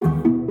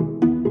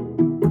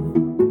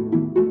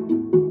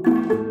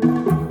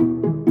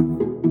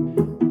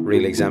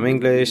Real Exam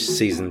English,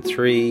 Season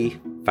 3,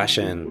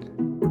 Fashion.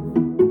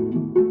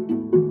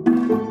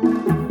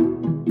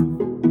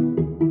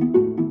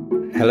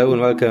 Hello and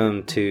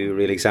welcome to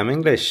Real Exam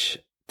English.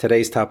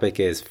 Today's topic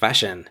is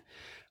fashion.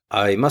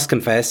 I must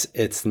confess,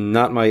 it's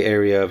not my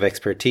area of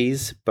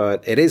expertise,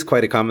 but it is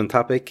quite a common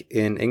topic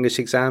in English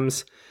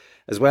exams.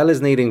 As well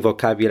as needing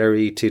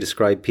vocabulary to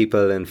describe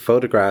people in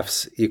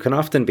photographs, you can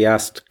often be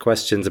asked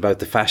questions about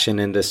the fashion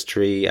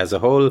industry as a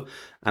whole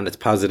and its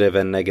positive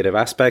and negative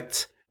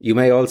aspects. You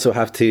may also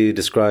have to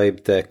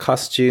describe the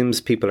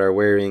costumes people are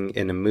wearing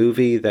in a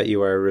movie that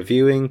you are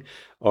reviewing,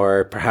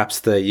 or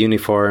perhaps the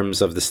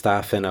uniforms of the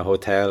staff in a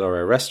hotel or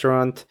a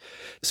restaurant.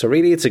 So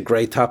really, it's a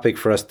great topic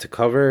for us to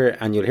cover,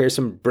 and you'll hear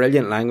some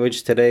brilliant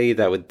language today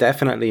that would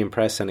definitely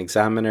impress an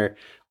examiner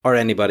or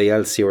anybody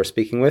else you are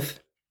speaking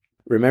with.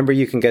 Remember,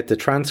 you can get the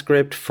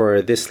transcript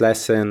for this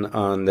lesson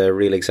on the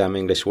Real Exam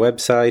English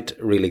website,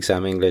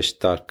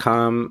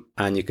 realexamenglish.com,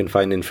 and you can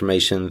find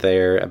information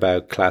there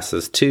about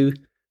classes too.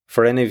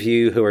 For any of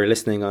you who are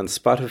listening on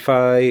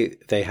Spotify,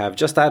 they have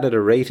just added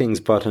a ratings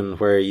button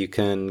where you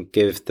can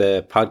give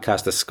the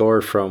podcast a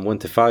score from 1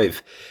 to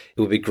 5.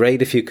 It would be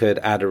great if you could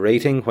add a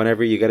rating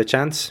whenever you get a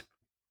chance.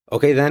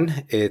 Okay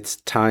then,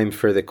 it's time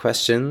for the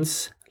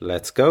questions.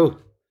 Let's go.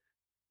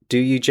 Do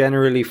you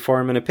generally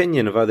form an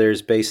opinion of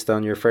others based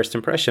on your first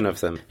impression of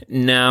them?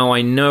 Now,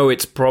 I know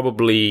it's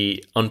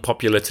probably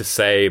unpopular to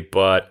say,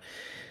 but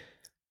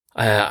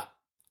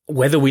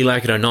whether we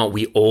like it or not,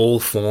 we all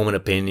form an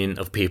opinion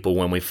of people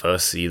when we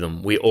first see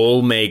them. We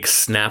all make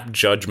snap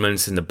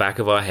judgments in the back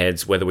of our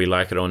heads, whether we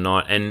like it or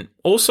not. And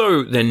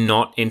also, they're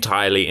not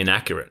entirely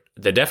inaccurate.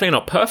 They're definitely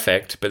not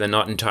perfect, but they're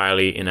not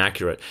entirely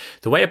inaccurate.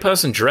 The way a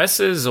person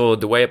dresses or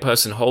the way a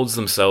person holds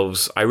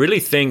themselves, I really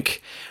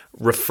think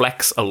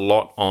reflects a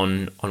lot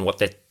on what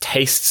their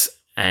tastes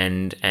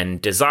and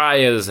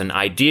desires and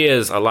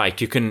ideas are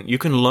like. You can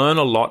learn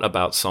a lot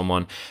about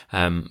someone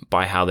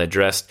by how they're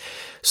dressed.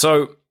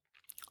 So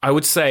I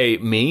would say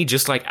me,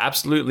 just like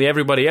absolutely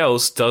everybody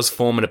else, does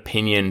form an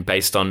opinion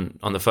based on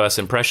the first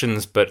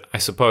impressions. But I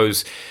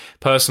suppose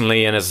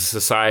personally and as a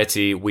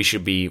society, we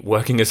should be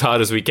working as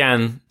hard as we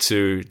can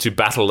to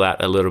battle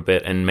that a little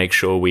bit and make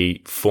sure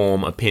we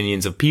form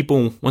opinions of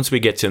people once we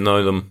get to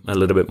know them a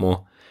little bit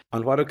more.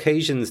 On what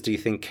occasions do you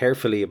think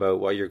carefully about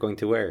what you're going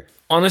to wear?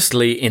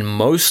 Honestly, in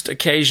most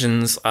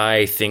occasions,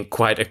 I think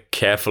quite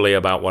carefully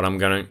about what I'm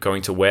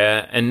going to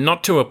wear, and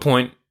not to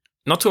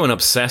an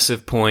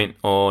obsessive point,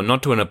 or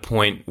not to a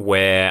point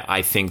where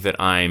I think that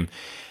I'm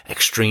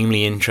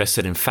extremely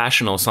interested in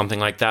fashion or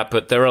something like that.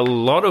 But there are a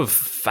lot of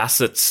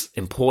facets,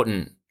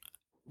 important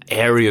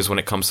areas when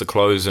it comes to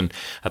clothes, and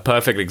a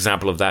perfect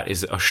example of that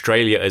is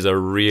Australia is a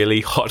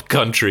really hot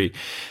country,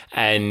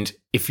 and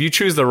if you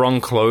choose the wrong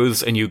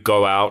clothes and you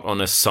go out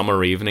on a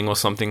summer evening or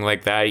something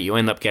like that, you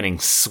end up getting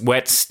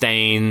sweat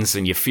stains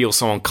and you feel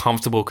so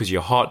uncomfortable because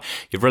you're hot.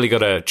 You've really got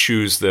to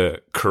choose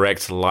the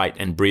correct light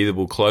and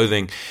breathable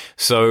clothing.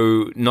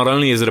 So not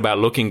only is it about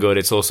looking good,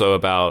 it's also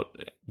about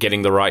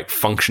getting the right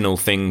functional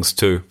things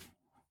too.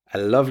 A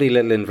lovely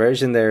little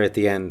inversion there at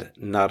the end.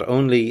 Not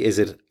only is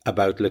it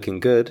about looking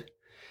good,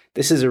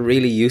 this is a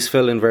really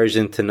useful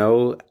inversion to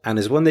know, and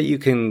is one that you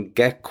can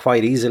get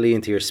quite easily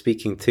into your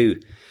speaking too.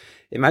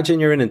 Imagine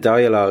you're in a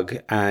dialogue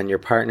and your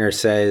partner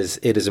says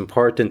it is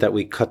important that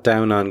we cut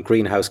down on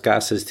greenhouse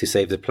gases to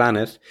save the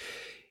planet.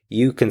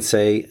 You can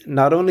say,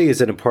 not only is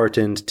it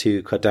important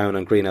to cut down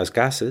on greenhouse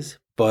gases,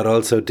 but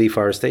also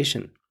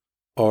deforestation.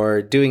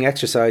 Or doing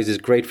exercise is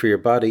great for your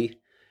body.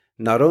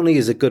 Not only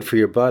is it good for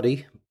your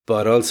body,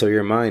 but also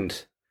your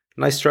mind.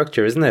 Nice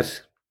structure, isn't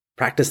it?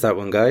 Practice that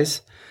one,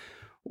 guys.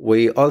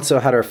 We also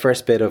had our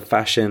first bit of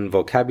fashion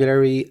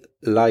vocabulary,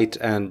 light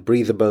and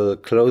breathable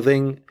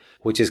clothing,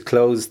 which is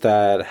clothes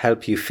that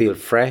help you feel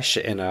fresh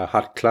in a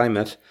hot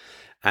climate.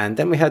 And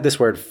then we had this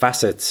word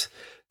facets.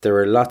 There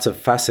are lots of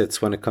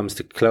facets when it comes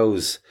to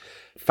clothes.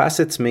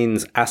 Facets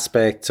means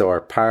aspects or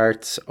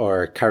parts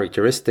or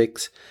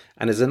characteristics,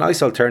 and is a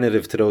nice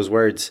alternative to those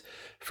words.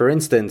 For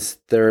instance,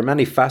 there are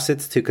many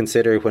facets to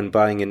consider when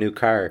buying a new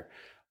car,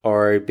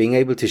 or being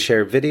able to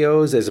share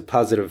videos is a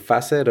positive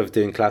facet of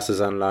doing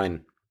classes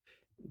online.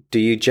 Do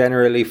you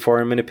generally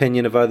form an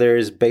opinion of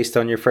others based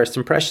on your first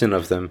impression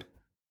of them?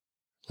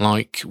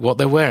 Like what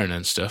they're wearing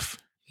and stuff?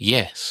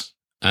 Yes.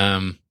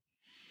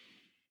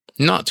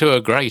 Not to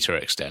a greater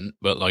extent,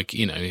 but like,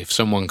 you know, if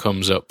someone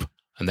comes up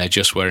and they're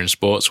just wearing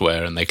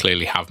sportswear and they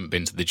clearly haven't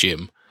been to the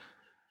gym,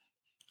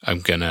 I'm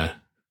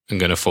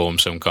gonna form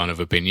some kind of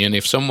opinion.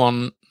 If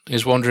someone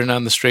is wandering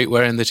down the street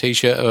wearing the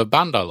t-shirt of a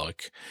band I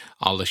like,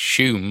 I'll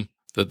assume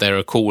that they're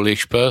a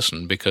coolish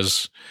person,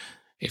 because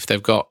if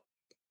they've got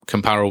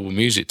comparable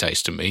music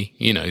taste to me,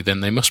 you know,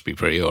 then they must be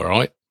pretty all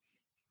right.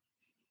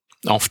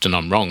 Often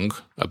I'm wrong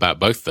about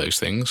both those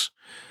things,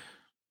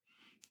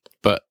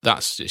 but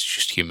it's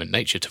just human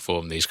nature to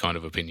form these kind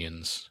of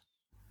opinions.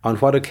 On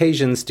what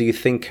occasions do you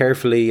think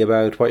carefully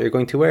about what you're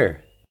going to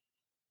wear?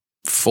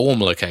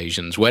 Formal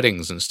occasions,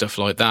 weddings and stuff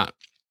like that.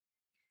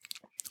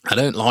 I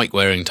don't like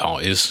wearing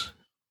ties,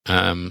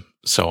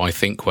 so I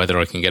think whether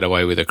I can get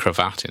away with a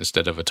cravat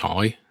instead of a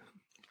tie.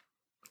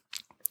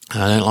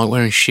 I don't like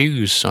wearing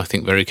shoes, so I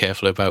think very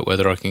carefully about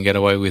whether I can get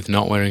away with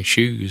not wearing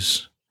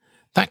shoes.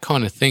 That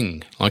kind of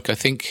thing. Like, I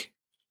think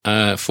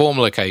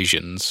formal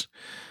occasions,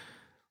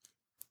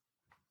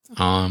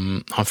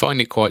 I find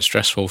it quite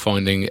stressful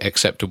finding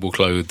acceptable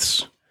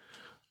clothes,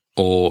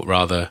 or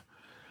rather,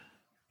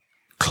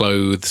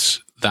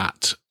 clothes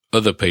that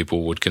other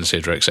people would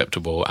consider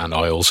acceptable and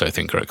I also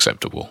think are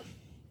acceptable.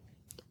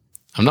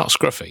 I'm not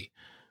scruffy,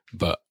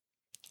 but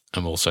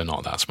I'm also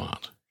not that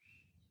smart,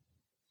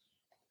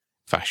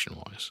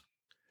 fashion-wise.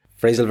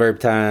 Phrasal verb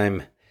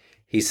time.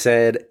 He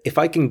said, if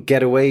I can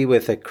get away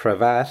with a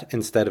cravat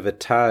instead of a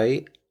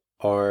tie,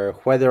 or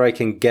whether I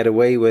can get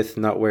away with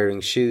not wearing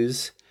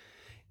shoes.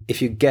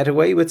 If you get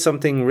away with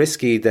something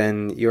risky,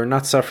 then you're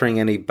not suffering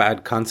any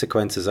bad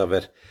consequences of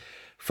it.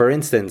 For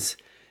instance,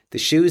 the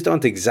shoes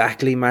don't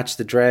exactly match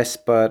the dress,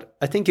 but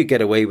I think you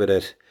get away with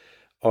it.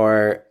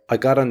 Or, I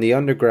got on the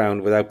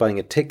underground without buying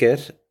a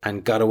ticket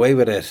and got away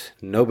with it.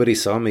 Nobody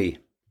saw me.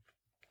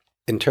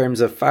 In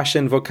terms of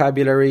fashion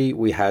vocabulary,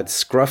 we had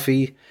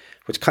scruffy,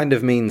 which kind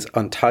of means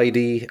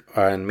untidy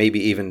and maybe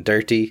even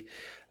dirty,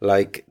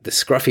 like the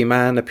scruffy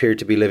man appeared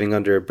to be living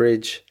under a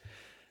bridge.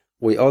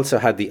 We also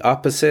had the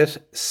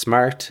opposite,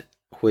 smart,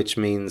 which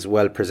means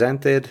well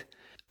presented.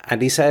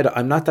 And he said,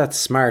 I'm not that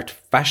smart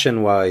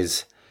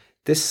fashion-wise.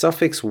 This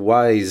suffix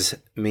wise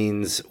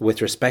means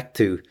with respect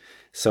to.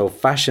 So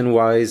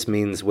fashion-wise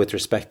means with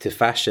respect to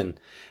fashion.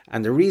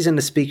 And the reason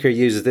the speaker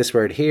uses this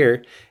word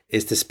here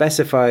is to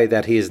specify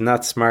that he is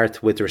not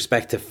smart with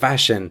respect to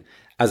fashion,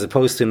 as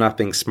opposed to not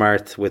being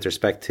smart with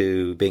respect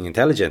to being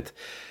intelligent.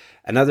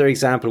 Another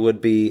example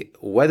would be,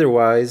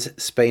 weather-wise,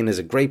 Spain is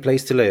a great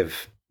place to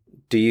live.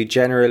 Do you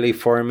generally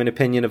form an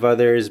opinion of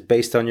others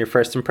based on your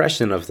first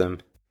impression of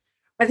them?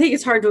 I think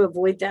it's hard to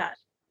avoid that.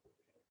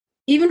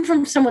 Even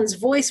from someone's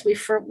voice,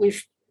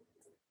 we've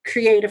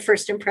create a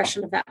first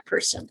impression of that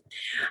person.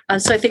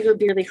 So I think it would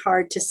be really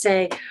hard to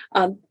say,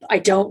 I'm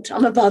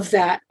above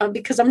that,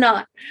 because I'm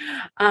not.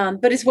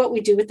 But it's what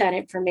we do with that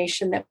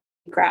information that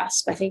we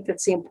grasp. I think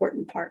that's the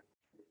important part.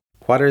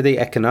 What are the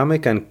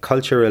economic and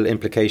cultural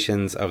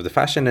implications of the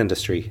fashion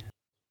industry?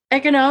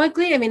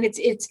 Economically, I mean, it's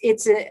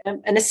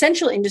an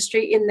essential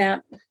industry in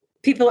that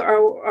people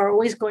are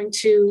always going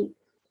to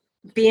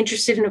be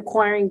interested in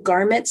acquiring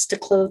garments to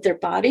clothe their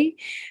body.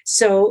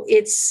 So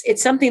it's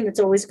something that's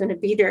always going to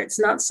be there. It's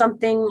not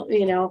something,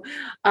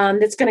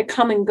 that's going to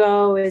come and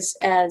go as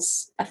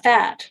a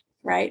fad,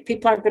 right?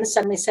 People aren't going to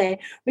suddenly say,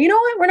 well, you know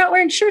what? We're not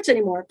wearing shirts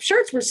anymore.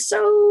 Shirts were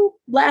so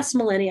last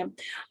millennium.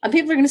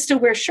 People are going to still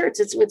wear shirts.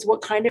 It's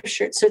what kind of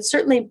shirt. So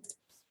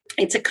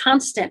it's a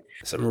constant.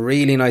 Some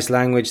really nice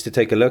language to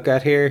take a look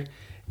at here.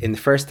 In the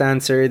first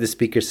answer, the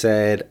speaker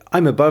said,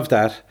 I'm above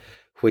that,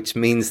 which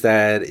means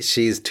that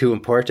she's too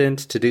important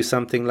to do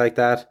something like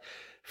that.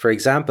 For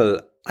example,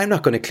 I'm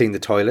not going to clean the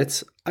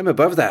toilets. I'm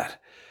above that.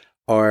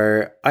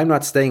 Or I'm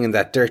not staying in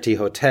that dirty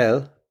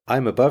hotel.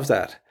 I'm above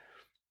that.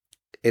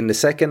 In the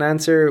second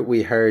answer,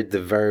 we heard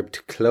the verb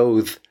to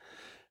clothe.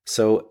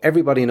 So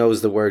everybody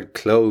knows the word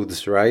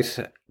clothes, right?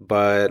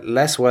 But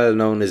less well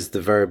known is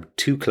the verb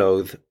to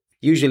clothe,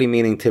 usually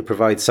meaning to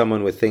provide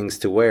someone with things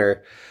to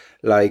wear.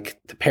 Like,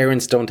 the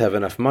parents don't have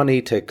enough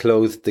money to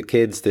clothe the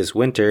kids this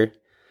winter.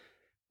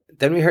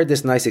 Then we heard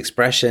this nice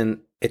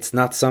expression, it's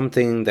not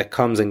something that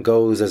comes and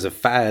goes as a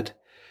fad.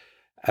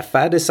 A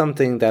fad is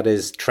something that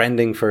is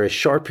trending for a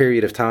short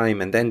period of time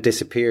and then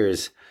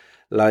disappears.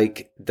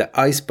 Like the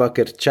ice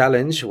bucket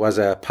challenge was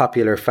a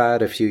popular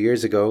fad a few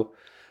years ago,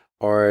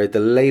 or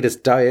the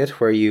latest diet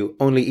where you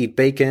only eat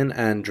bacon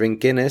and drink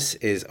Guinness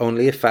is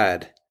only a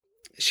fad.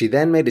 She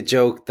then made a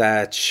joke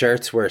that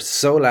shirts were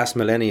so last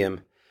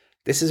millennium.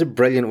 This is a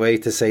brilliant way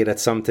to say that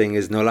something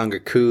is no longer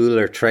cool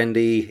or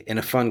trendy in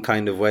a fun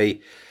kind of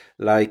way.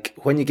 Like,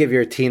 when you give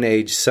your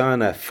teenage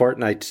son a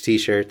Fortnite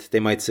t-shirt,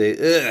 they might say,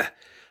 ugh,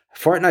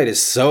 Fortnite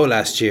is so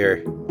last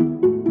year.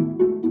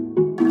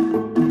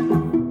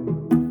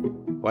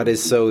 What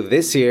is so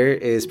this year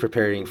is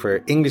preparing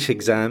for English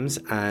exams,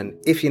 and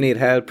if you need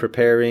help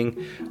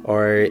preparing,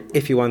 or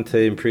if you want to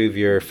improve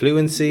your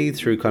fluency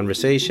through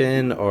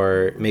conversation,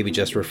 or maybe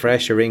just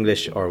refresh your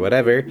English or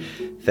whatever,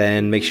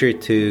 then make sure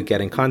to get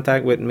in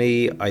contact with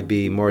me. I'd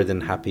be more than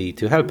happy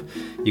to help.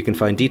 You can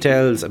find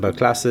details about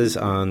classes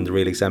on the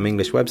Real Exam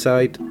English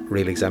website,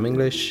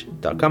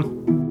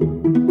 realexamenglish.com.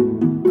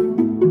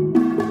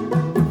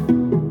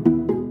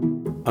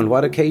 On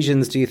what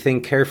occasions do you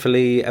think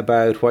carefully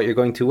about what you're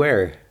going to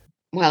wear?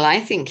 Well, I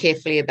think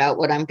carefully about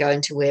what I'm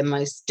going to wear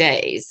most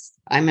days.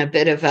 I'm a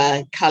bit of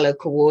a color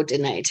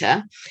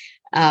coordinator,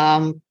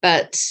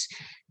 but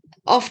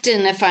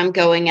often if I'm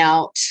going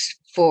out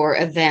for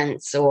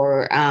events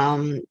or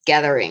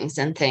gatherings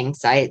and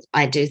things, I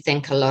do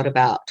think a lot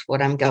about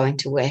what I'm going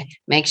to wear,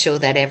 make sure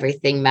that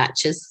everything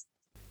matches.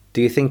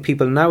 Do you think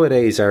people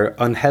nowadays are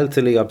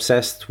unhealthily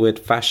obsessed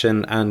with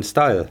fashion and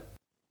style?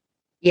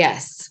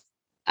 Yes.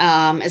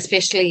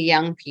 Especially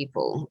young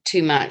people,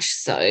 too much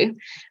so.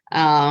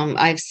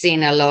 I've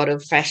seen a lot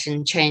of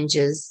fashion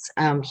changes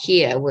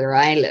here where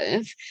I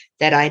live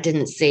that I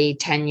didn't see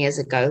 10 years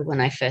ago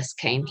when I first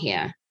came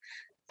here.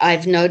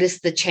 I've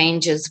noticed the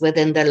changes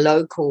within the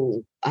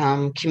local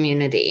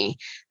community,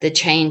 the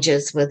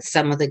changes with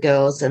some of the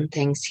girls and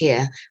things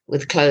here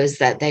with clothes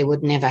that they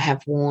would never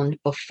have worn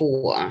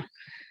before.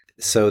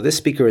 So this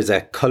speaker is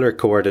a color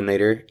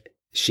coordinator.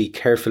 She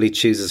carefully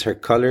chooses her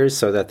colors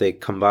so that they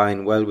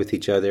combine well with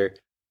each other.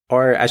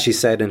 Or, as she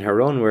said in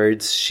her own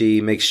words, she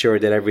makes sure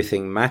that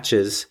everything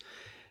matches.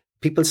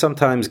 People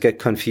sometimes get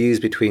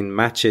confused between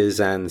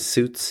matches and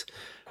suits,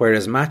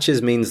 whereas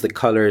matches means the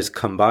colors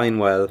combine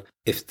well.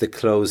 If the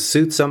clothes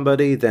suit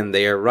somebody, then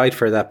they are right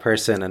for that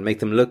person and make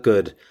them look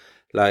good.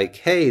 Like,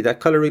 hey,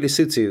 that color really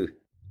suits you.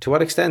 To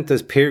what extent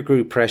does peer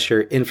group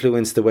pressure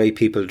influence the way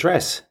people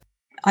dress?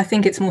 I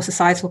think it's more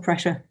societal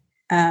pressure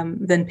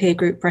than peer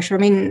group pressure. I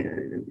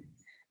mean,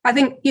 I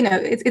think,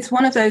 it's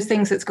one of those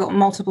things that's got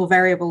multiple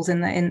variables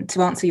in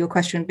to answer your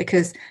question,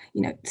 because,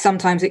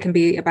 sometimes it can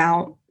be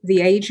about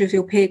the age of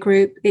your peer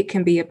group. It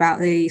can be about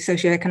the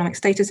socioeconomic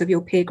status of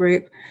your peer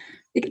group.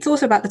 It's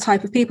also about the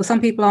type of people.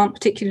 Some people aren't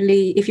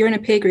particularly, if you're in a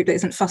peer group that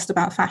isn't fussed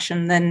about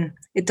fashion, then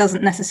it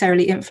doesn't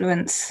necessarily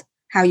influence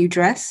how you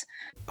dress.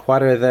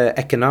 What are the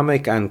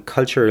economic and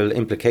cultural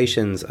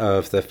implications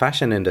of the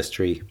fashion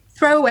industry?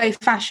 Throwaway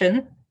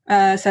fashion,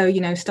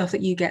 so, stuff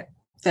that you get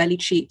fairly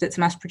cheap that's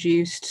mass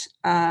produced.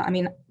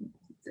 The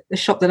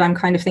shop that I'm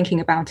kind of thinking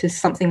about is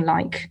something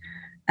like,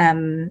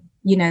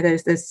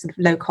 those sort of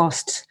low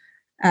cost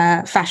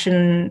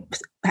fashion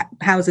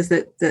houses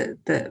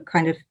that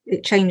kind of,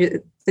 it changes,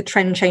 the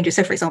trend changes.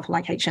 So, for example,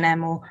 like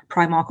H&M or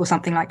Primark or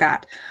something like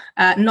that.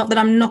 Not that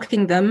I'm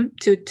knocking them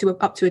to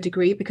up to a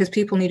degree, because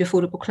people need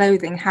affordable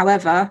clothing.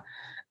 However,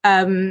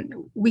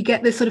 we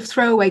get this sort of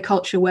throwaway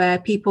culture where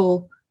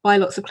people buy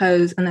lots of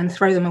clothes and then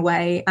throw them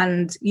away.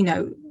 And,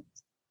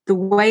 the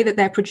way that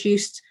they're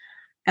produced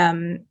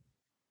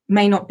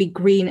may not be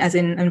green, as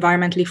in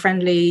environmentally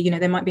friendly.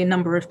 There might be a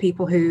number of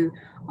people who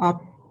are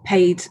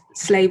paid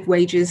slave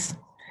wages,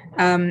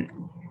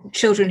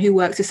 children who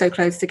work to sew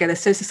clothes together.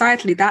 So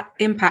societally, that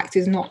impact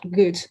is not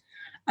good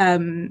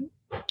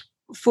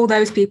for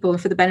those people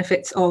and for the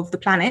benefits of the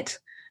planet.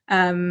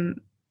 And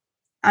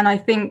I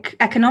think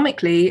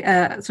economically,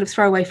 sort of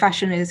throwaway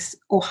fashion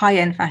or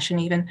high-end fashion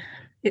even,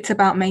 it's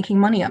about making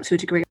money up to a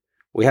degree.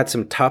 We had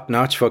some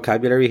top-notch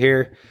vocabulary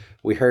here.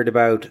 We heard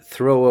about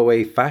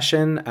throwaway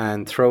fashion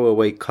and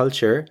throwaway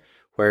culture,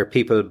 where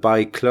people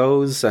buy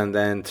clothes and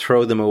then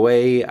throw them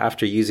away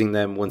after using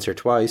them once or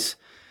twice.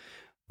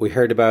 We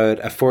heard about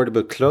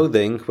affordable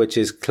clothing, which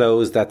is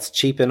clothes that's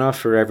cheap enough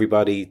for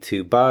everybody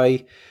to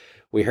buy.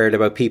 We heard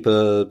about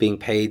people being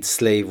paid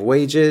slave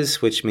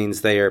wages, which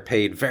means they are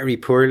paid very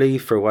poorly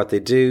for what they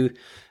do,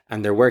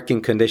 and their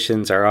working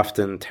conditions are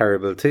often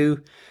terrible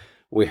too.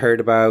 We heard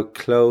about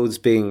clothes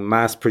being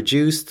mass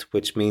produced,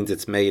 which means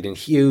it's made in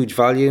huge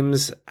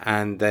volumes.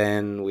 And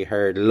then we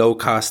heard low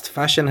cost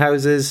fashion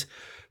houses,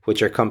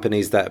 which are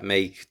companies that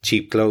make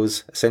cheap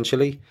clothes,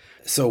 essentially.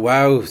 So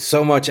wow,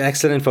 so much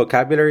excellent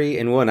vocabulary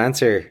in one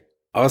answer.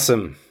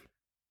 Awesome.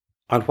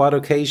 On what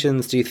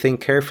occasions do you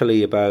think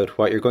carefully about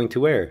what you're going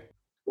to wear?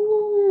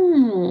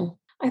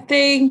 I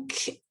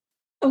think,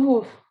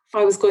 if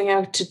I was going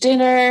out to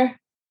dinner,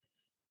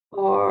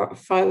 or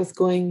if I was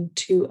going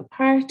to a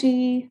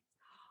party,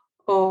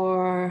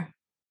 or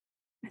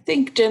I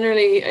think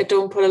generally I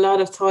don't put a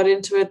lot of thought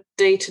into it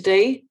day to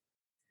day.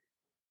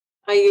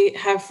 I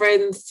have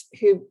friends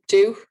who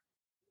do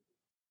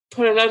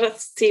put a lot of,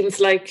 seems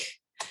like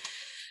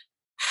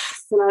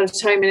a lot of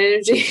time and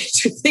energy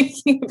to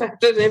thinking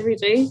about it every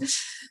day.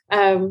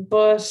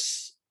 But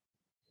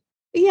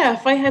yeah,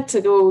 if I had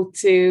to go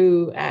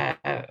to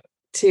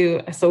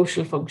a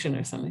social function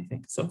or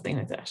something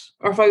like that,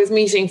 or if I was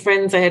meeting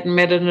friends I hadn't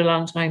met in a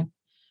long time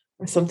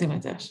or something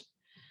like that.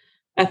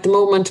 At the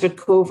moment with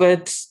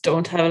COVID,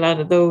 don't have a lot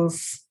of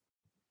those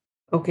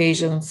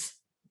occasions.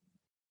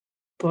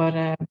 But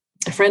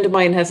a friend of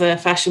mine has a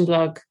fashion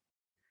blog,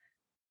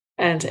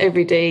 and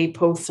every day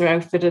posts her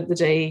outfit of the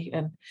day,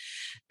 and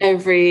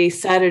every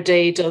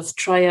Saturday does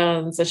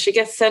try-ons, and she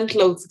gets sent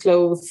loads of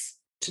clothes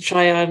to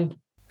try on.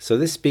 So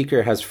this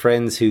speaker has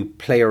friends who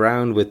play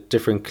around with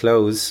different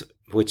clothes,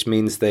 which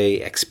means they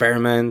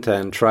experiment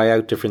and try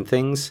out different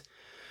things.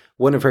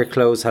 One of her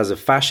clothes has a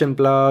fashion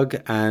blog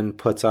and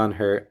puts on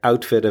her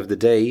outfit of the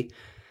day.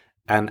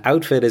 An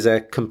outfit is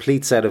a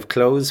complete set of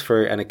clothes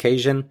for an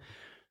occasion.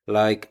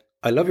 Like,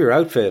 I love your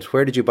outfit,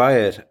 where did you buy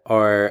it?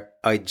 Or,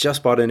 I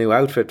just bought a new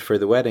outfit for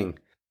the wedding.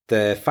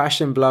 The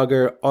fashion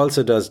blogger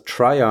also does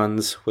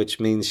try-ons,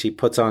 which means she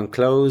puts on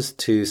clothes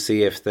to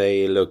see if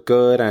they look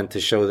good and to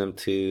show them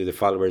to the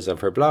followers of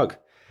her blog.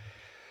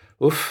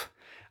 Oof.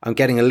 I'm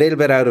getting a little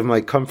bit out of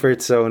my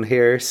comfort zone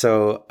here,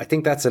 so I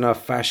think that's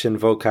enough fashion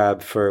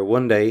vocab for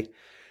one day.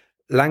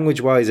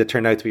 Language-wise, it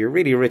turned out to be a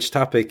really rich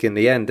topic in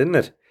the end, didn't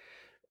it?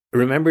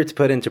 Remember to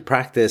put into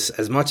practice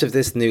as much of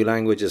this new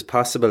language as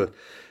possible.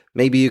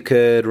 Maybe you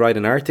could write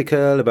an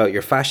article about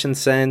your fashion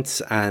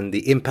sense and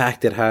the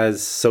impact it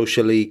has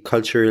socially,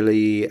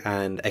 culturally,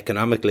 and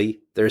economically.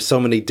 There are so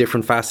many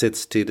different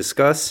facets to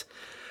discuss.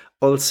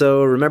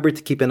 Also, remember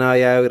to keep an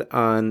eye out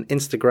on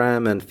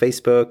Instagram and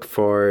Facebook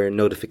for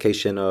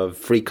notification of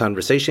free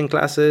conversation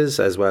classes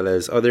as well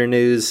as other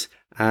news.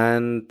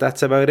 And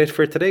that's about it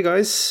for today,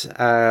 guys.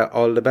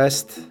 All the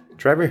best,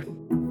 Trevor.